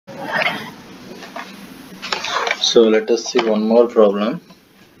So let us see one more problem,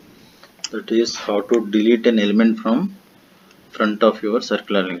 that is how to delete an element from front of your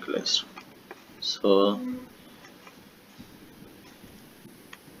circular linked list. So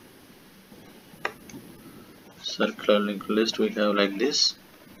circular linked list we have like this.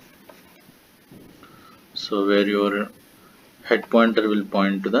 So where your head pointer will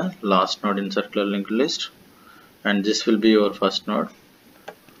point to the last node in circular linked list, and this will be your first node.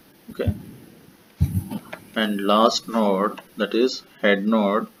 Okay, and last node, that is head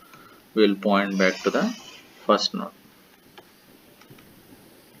node, will point back to the first node.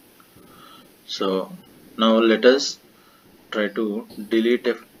 So now let us try to delete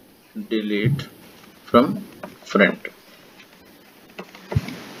from front.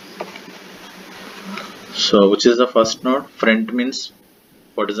 So which is the first node? Front means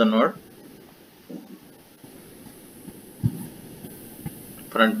what is the node?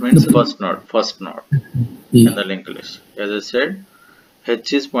 Front means first node in the linked list. As I said,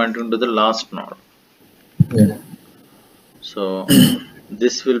 H is pointing to the last node. Yeah. So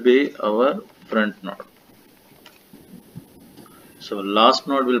this will be our front node. So last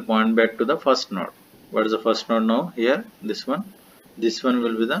node will point back to the first node. What is the first node now? Here, this one. This one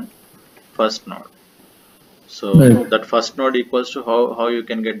will be the first node. So that first node equals to how you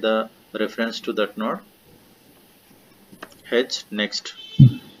can get the reference to that node? H next.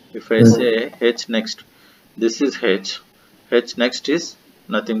 If I say H next, this is H. H next is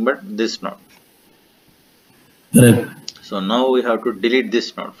nothing but this node. So now we have to delete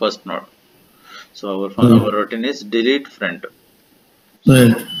this node, first node. So our routine is delete front.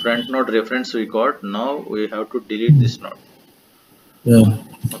 So front node reference we got. Now we have to delete this node.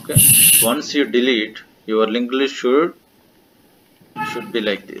 Okay. Once you delete, your linked list should be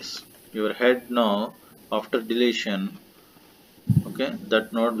like this. Your head now, after deletion, okay,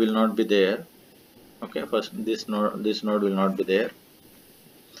 that node will not be there. Okay, first this node will not be there.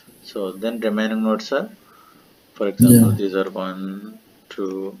 So then remaining nodes are, for example, these are 1,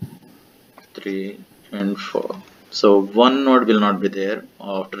 2, 3 and 4. So one node will not be there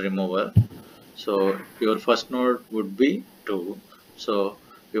after removal. So your first node would be 2. So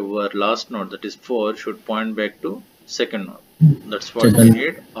your last node, that is 4, should point back to second node. That's what we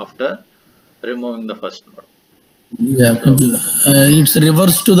need after removing the first node. Yeah, it's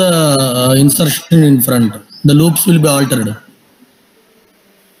reverse to the insertion in front. The loops will be altered.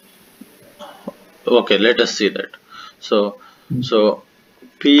 Okay, let us see that. So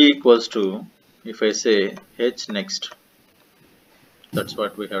P equals to, if I say H next, that's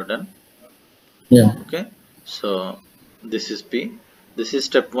what we have done. Yeah. Okay, so this is P. This is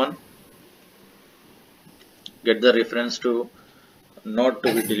step 1. Get the reference to node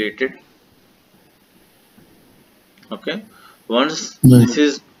to be deleted. Okay, once this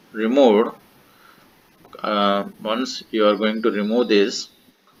is removed, once you are going to remove this,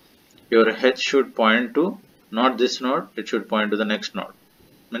 your H should point to not this node, it should point to the next node,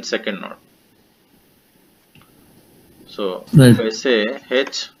 means second node. So if I say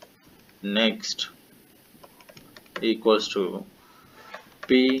H next equals to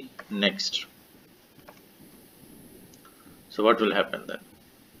P next, so what will happen then?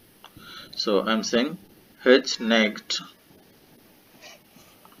 So I am saying H next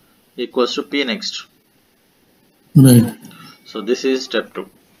equals to P next. So this is step 2.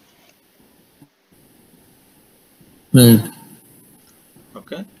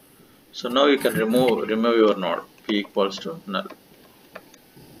 Okay. So now you can remove your node. P equals to null.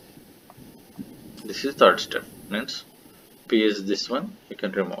 This is third step. Means P is this one. You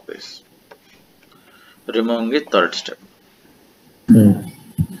can remove this. Removing it, third step.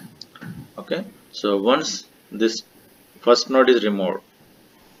 Okay. So once this first node is removed,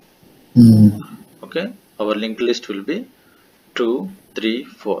 okay, our linked list will be 2, 3,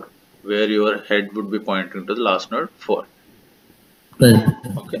 4, where your head would be pointing to the last node 4.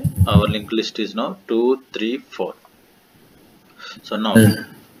 Okay, our linked list is now 2, 3, 4. So now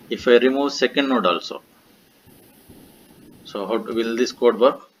if I remove second node also, so how will this code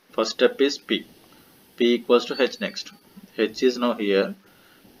work? First step is P. P equals to H next. H is now here.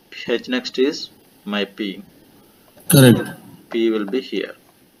 H next is my P. Correct. P will be here.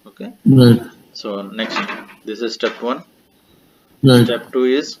 Okay. So next, this is step 1. Step 2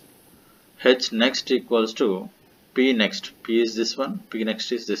 is H next equals to P next. P is this one. P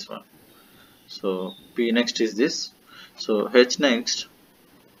next is this one. So P next is this. So H next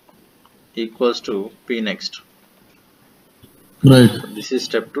equals to P next. So this is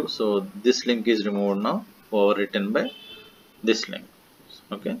step 2. So this link is removed now, overwritten by this link.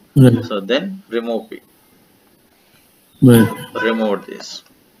 Okay. So then remove P. Remove this.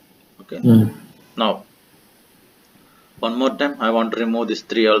 Okay. Now One more time, I want to remove this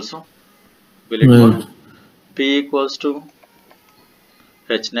 3 also. Will it Right. work? P equals to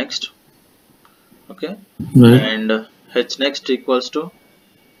H next. Okay. Right. And H next equals to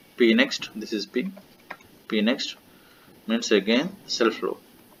P next. This is P. P next means again self loop.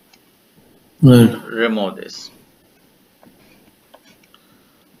 Right. Remove this.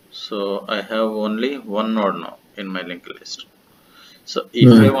 So I have only one node now in my linked list. So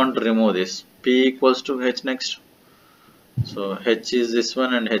if I Right. want to remove this, P equals to H next. So H is this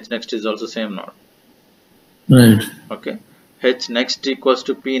one and H next is also same node. Right. Okay. H next equals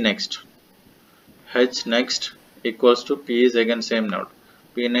to P next. H next equals to P is again same node.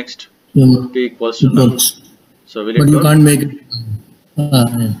 P next, Yeah. P equals to It null. works. So will But it you work? can't make it.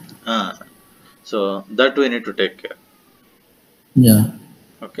 Yeah. So that we need to take care. Yeah.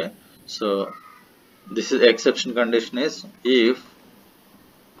 Okay. So this is exception condition is if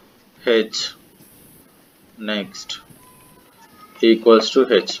H next equals to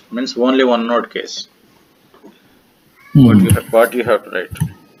H means only one node case. Hmm. What you have to write?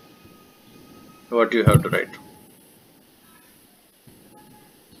 What you have to write?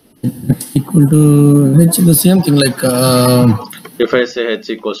 Equal to H, the same thing like If I say H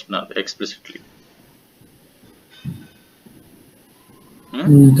equals to null explicitly,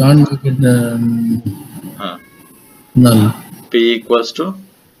 we can't make it uh, null. P equals to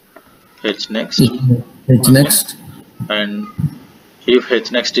H next, H okay, next. and if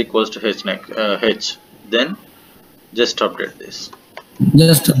H next equals to H next H, then just update this,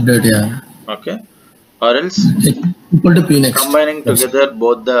 Just update, yeah. okay, or else H equal to P next. combining That's it. together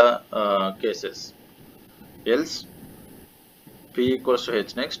both the cases, else P equals to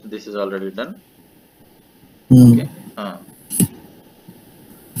H next. This is already done, Hmm. okay.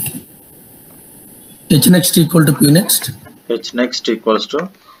 H next equal to P next. H next equals to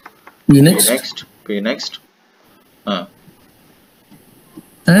P P next. next, P next,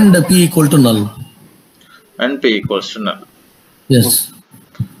 And P equal to null. and P equals to null. Yes.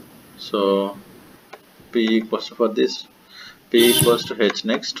 So P equals to, for this, P equals to H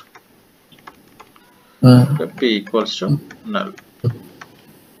next, Uh, okay, P equals to null.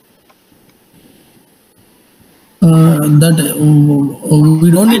 that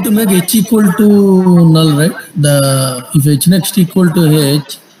we don't need to make H equal to null, right? The if H next equal to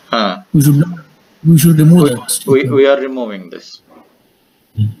H, Huh. we should remove that statement. We are removing this.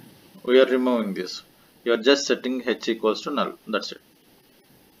 We are removing this. You are just setting H equals to null. That's it.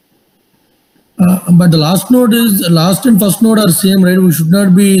 But the last and first node are same, right? We should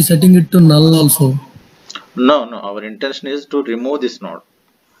not be setting it to null also. No, no. Our intention is to remove this node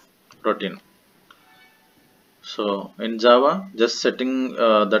routine. So in Java, just setting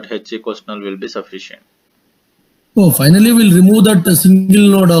that H equals null will be sufficient. Oh, finally we'll remove that single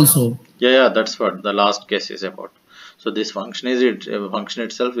node also. Yeah, that's what the last case is about. So this function is function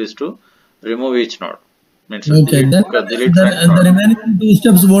itself is to remove each node. Means to Okay, then delete front the node. remaining two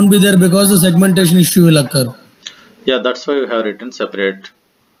steps won't be there because the segmentation issue will occur. Yeah, that's why we have written separate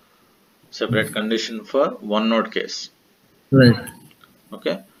condition for one node case. Right.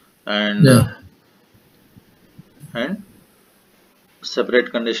 Okay, and Yeah. and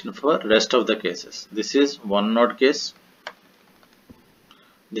separate condition for rest of the cases. This is one node case.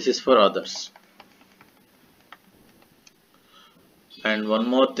 This is for others. And one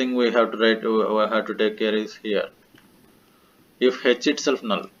more thing we have to write, we have to take care is here. If H itself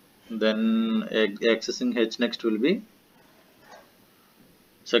null, then accessing H next will be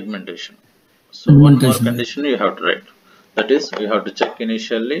segmentation. So one more condition you have to write. That is, you have to check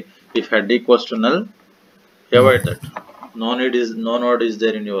initially if head equals to null. Avoid that. No node is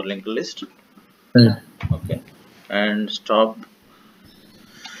there in your linked list. Right. Okay, and stop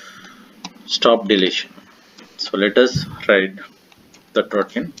deletion. So let us write the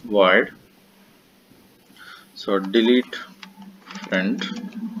routine void. So delete friend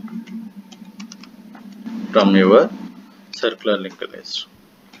from your circular linked list.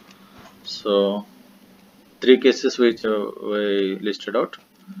 So three cases which we listed out.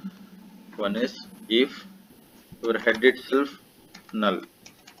 One is if your head itself null,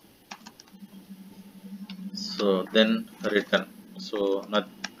 so then return. So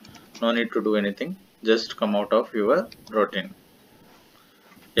no need to do anything, just come out of your routine.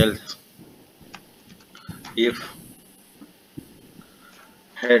 Else if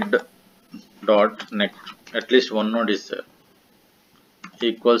head dot next, at least one node is there,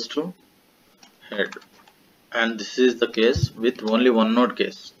 equals to head, and this is the case with only one node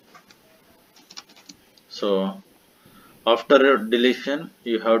case. So after deletion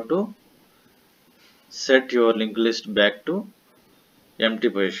you have to set your linked list back to empty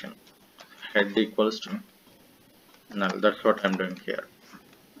position. Head equals to null. That's what I'm doing here.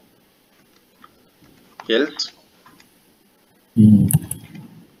 Else,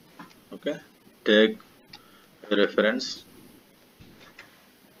 okay, take a reference.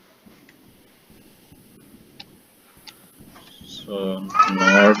 So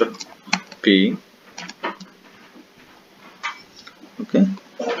node P. Okay,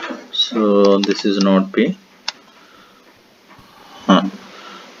 so this is node P.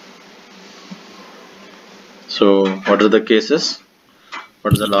 So what are the cases?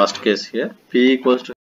 What is the last case here? P equals to